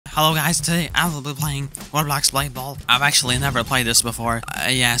Hello guys, today I will be playing Roblox Blade Ball. I've actually never played this before.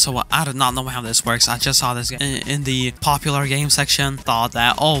 Yeah, so I did not know how this works. I just saw this in the popular game section. Thought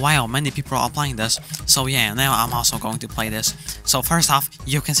that, oh wow, many people are playing this. So yeah, now I'm also going to play this. So first off,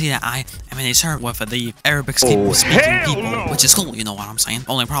 you can see that I am in a server with the Arabic speaking people, which is cool, you know what I'm saying.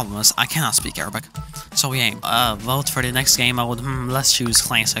 Only problem is I cannot speak Arabic. So yeah, vote for the next game mode. Let's choose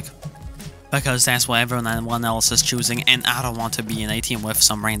Classic. Because that's what everyone else is choosing, and I don't want to be in a team with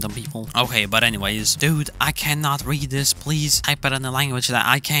some random people. Okay, but anyways, dude, I cannot read this. Please type it in a language that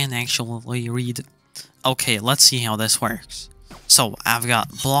I can actually read. Okay, let's see how this works. So, I've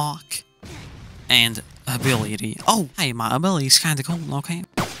got block and ability. Oh, hey, my ability is kind of cool, okay?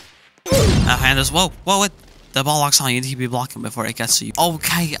 And this, whoa, what? The ball locks on, you need to be blocking before it gets to you.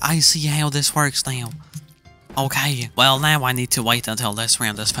 Okay, I see how this works now. Okay, well now I need to wait until this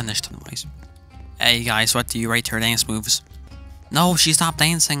round is finished anyways. Hey guys, what do you rate her dance moves? No, she stopped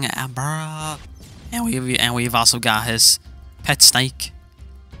dancing, bruh. And we've also got his pet snake.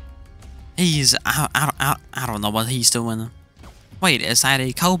 He's, I don't know what he's doing. Wait, is that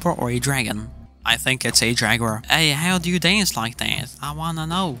a cobra or a dragon? I think it's a jaguar. Hey, how do you dance like that? I wanna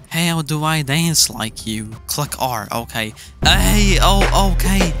know. How do I dance like you? Click R, okay. Hey, oh,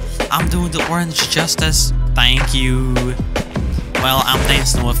 okay. I'm doing the orange justice. Thank you. Well, I'm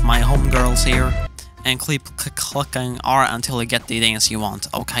dancing with my homegirls here. And keep clicking R until you get the dance you want,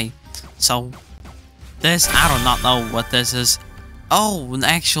 okay? So, this, I do not know what this is. Oh,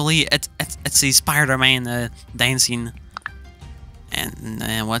 actually, it's the Spider-Man dancing.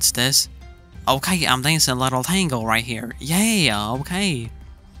 And what's this? Okay, I'm dancing a little tango right here. Yeah, okay.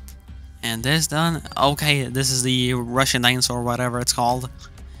 And this done? Okay, this is the Russian dance or whatever it's called.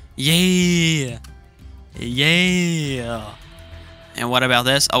 Yeah. Yeah. And what about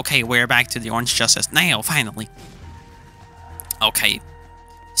this? Okay, we're back to the orange justice. Now, finally. Okay.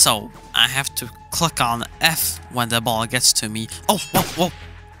 So, I have to click on F when the ball gets to me. Oh, whoa.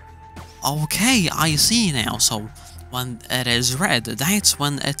 Okay, I see now. So, when it is red, that's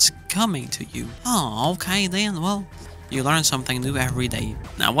when it's coming to you. Oh, okay then, well, you learn something new every day.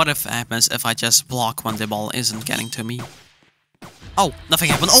 Now, what if happens if I just block when the ball isn't getting to me? Oh, nothing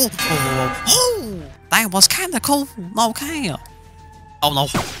happened. Oh, that was kinda cool. Okay. Oh no.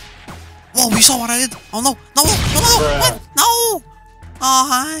 Whoa, you saw what I did? Oh no, what? No!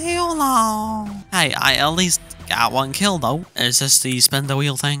 Oh, hell no. Hey, I at least got one kill though. Is this the spin the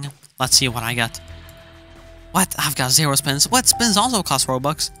wheel thing? Let's see what I got. What? I've got 0 spins. What? Spins also cost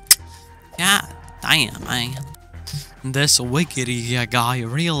Robux. God damn, man. This wickedy guy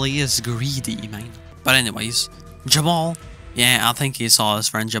really is greedy, man. But anyways, Jamal. Yeah, I think he saw his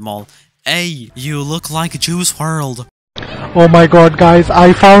friend Jamal. Hey, you look like Juice WRLD. Oh my god, guys,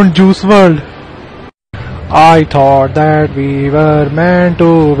 I found Juice WRLD. I thought that we were meant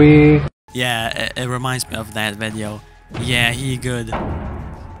to be. Yeah, it reminds me of that video. Yeah, he good.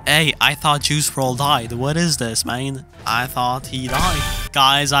 Hey, I thought Juice WRLD died. What is this, man? I thought he died.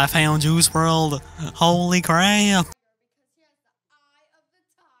 Guys, I found Juice WRLD. Holy crap.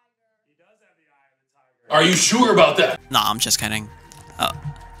 Are you sure about that? Nah, I'm just kidding.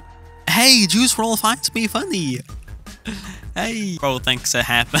 Hey, Juice WRLD finds me funny. Hey, bro thinks it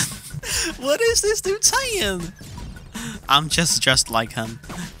happened. What is this dude saying? I'm just like him.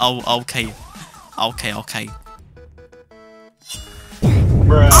 Oh, okay. Okay.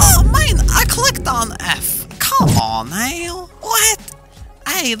 Bruh. Oh man, I clicked on F. Come on now. What?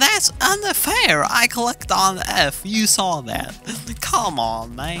 Hey, that's unfair. I clicked on F. You saw that. Come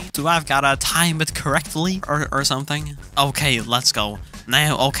on, man. Do I've gotta time it correctly or something? Okay, let's go.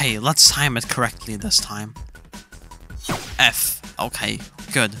 Now, okay, let's time it correctly this time. F. Okay,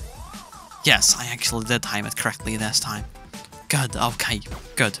 good. Yes, I actually did time it correctly this time. Good, okay,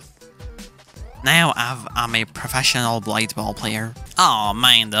 good. Now I'm a professional blade ball player. Oh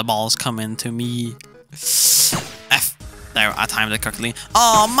man, the ball's coming to me. F. There, I timed it correctly.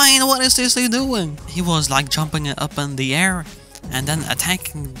 Oh man, what is this dude doing? He was like jumping up in the air and then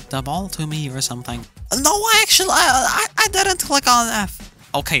attacking the ball to me or something. No, actually, I didn't click on F.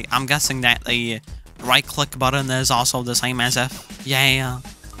 Okay, I'm guessing that the right click button is also the same as F. Yeah,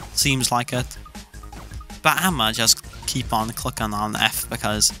 seems like it. But I'ma just keep on clicking on F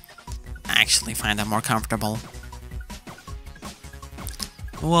because I actually find it more comfortable.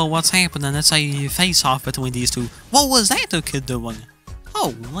 Whoa, what's happening? It's a face-off between these two. What was that kid doing?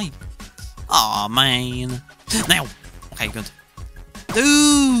 Holy. Aw, man. Now. Okay, good.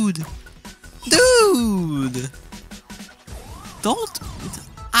 Dude!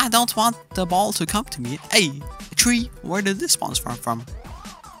 I don't want the ball to come to me. Hey, tree, where did this spawn from?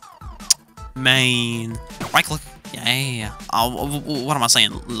 Man. Right click. Yeah. Oh, what am I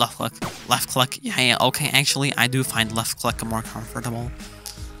saying? Left click. Left click. Yeah. Okay. Actually, I do find left click more comfortable.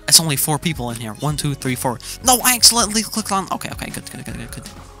 It's only 4 people in here. 1, 2, 3, 4. No, I accidentally clicked on. Okay. Okay. Good.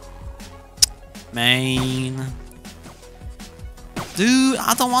 Main. Dude,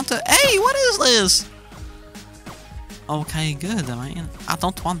 I don't want to. Hey, what is this? Okay, good, man. I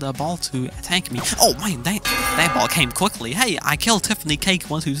don't want the ball to attack me. Oh, man, that ball came quickly. Hey, I killed Tiffany Cake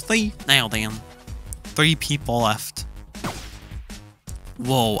 1, 2, 3. Now then, 3 people left.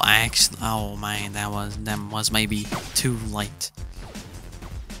 Whoa, actually, oh man, that was maybe too late.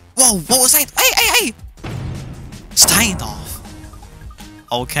 Whoa, what was that? Hey! Standoff.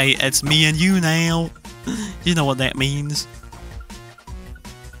 Okay, it's me and you now. You know what that means.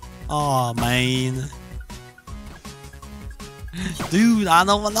 Oh man. Dude, I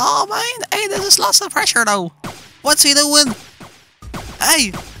don't know, man. Hey, this is lots of pressure though. What's he doing?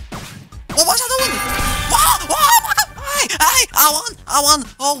 Hey, what was I doing? Whoa, hey, I won.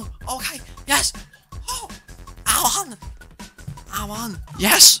 Oh, okay, yes. Oh, I won.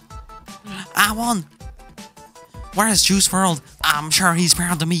 Yes, I won. Where is Juice World? I'm sure he's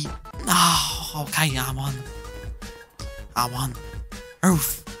proud of me. Oh, okay, I won.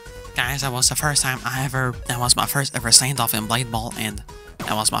 Oof. Guys, that was the first time that was my first ever standoff in Blade Ball, and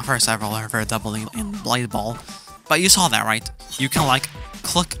that was my first ever doubling in Blade Ball. But you saw that, right? You can, like,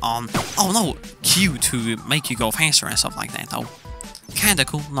 click on, oh no, Q to make you go faster and stuff like that, though. Kinda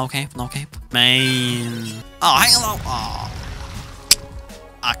cool, no cape. Man. Oh, hello! Oh.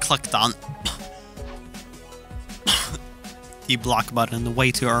 I clicked on the block button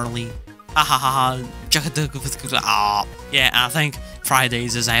way too early. Oh. Yeah, I think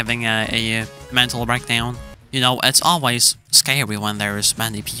Fridays is having a mental breakdown. You know, it's always scary when there's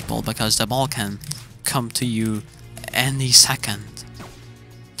many people because the ball can come to you any second.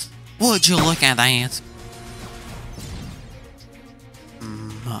 Would you look at that?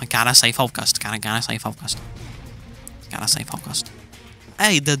 Gotta stay focused. Gotta stay focused.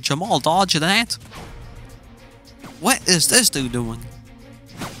 Hey, did Jamal dodge that? What is this dude doing?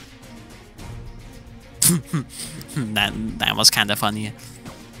 that was kind of funny.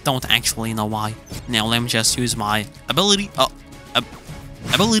 Don't actually know why. Now let me just use my ability.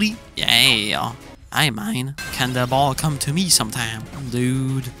 Ability. Yeah. Hey man, can the ball come to me sometime,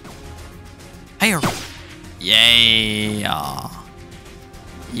 dude? Here. Yeah.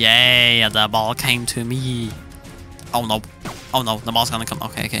 Yeah, the ball came to me. Oh no, the ball's gonna come.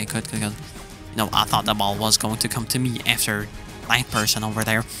 Okay, good. No, I thought the ball was going to come to me after that person over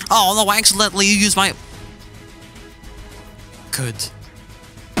there. Oh no, I accidentally used my... Good.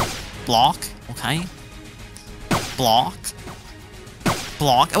 Block. Okay. Block.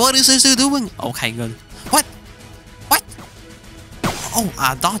 What is this dude doing? Okay, good. What? Oh,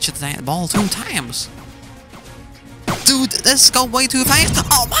 I dodged that ball 2 times. Dude, this is going way too fast.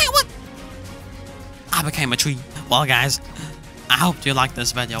 Oh my, what? I became a tree. Well, guys, I hope you liked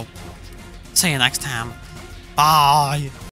this video. See you next time. Bye.